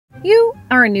You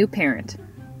are a new parent.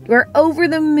 You are over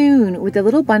the moon with the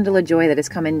little bundle of joy that has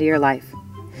come into your life.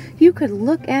 You could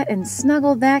look at and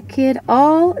snuggle that kid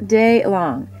all day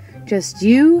long, just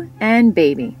you and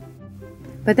baby.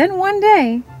 But then one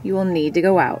day, you will need to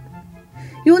go out.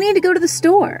 You will need to go to the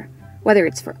store, whether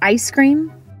it's for ice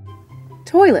cream,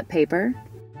 toilet paper,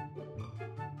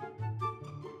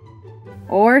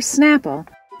 or Snapple.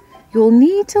 You'll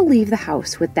need to leave the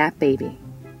house with that baby.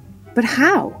 But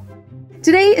how?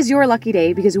 Today is your lucky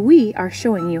day because we are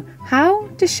showing you how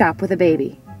to shop with a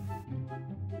baby.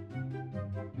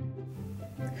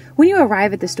 When you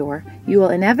arrive at the store, you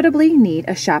will inevitably need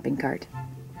a shopping cart.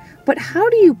 But how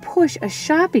do you push a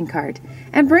shopping cart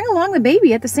and bring along the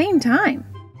baby at the same time?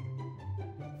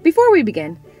 Before we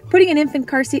begin, putting an infant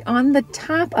car seat on the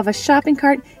top of a shopping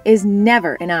cart is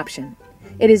never an option.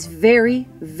 It is very,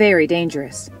 very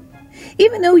dangerous.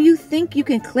 Even though you think you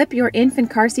can clip your infant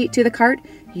car seat to the cart,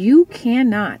 you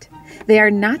cannot. They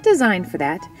are not designed for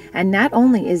that, and not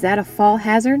only is that a fall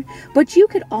hazard, but you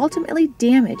could ultimately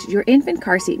damage your infant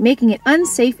car seat, making it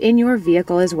unsafe in your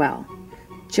vehicle as well.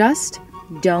 Just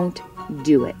don't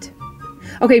do it.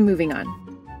 Okay, moving on.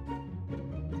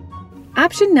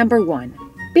 Option number 1,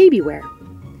 baby wear.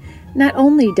 Not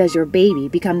only does your baby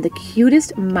become the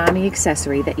cutest mommy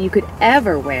accessory that you could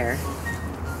ever wear,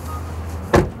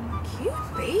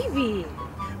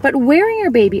 but wearing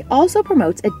your baby also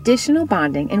promotes additional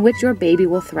bonding in which your baby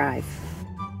will thrive.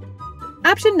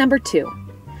 Option number 2,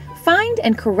 find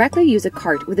and correctly use a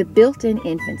cart with a built-in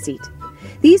infant seat.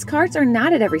 These carts are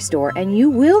not at every store and you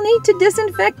will need to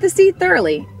disinfect the seat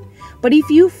thoroughly. But if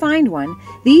you find one,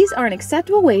 these are an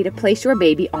acceptable way to place your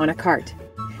baby on a cart,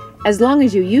 as long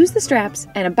as you use the straps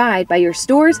and abide by your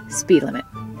store's speed limit.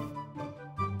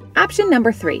 Option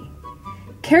number 3,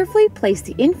 carefully place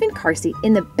the infant car seat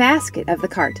in the basket of the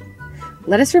cart.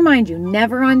 Let us remind you,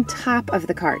 never on top of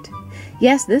the cart.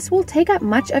 Yes, this will take up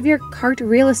much of your cart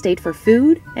real estate for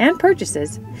food and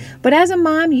purchases, but as a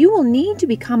mom, you will need to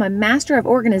become a master of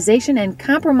organization and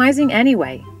compromising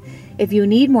anyway. If you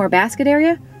need more basket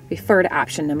area, refer to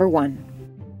option number 1.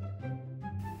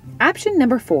 Option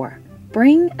number 4,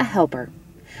 bring a helper.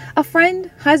 A friend,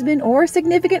 husband, or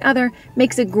significant other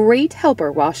makes a great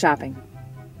helper while shopping.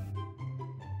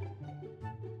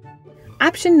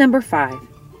 Option number 5,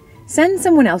 send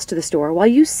someone else to the store while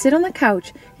you sit on the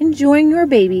couch enjoying your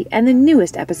baby and the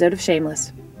newest episode of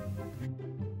Shameless.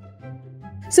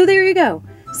 So there you go.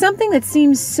 Something that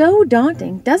seems so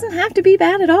daunting doesn't have to be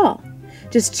bad at all.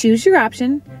 Just choose your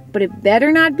option, but it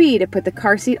better not be to put the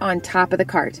car seat on top of the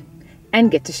cart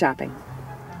and get to shopping.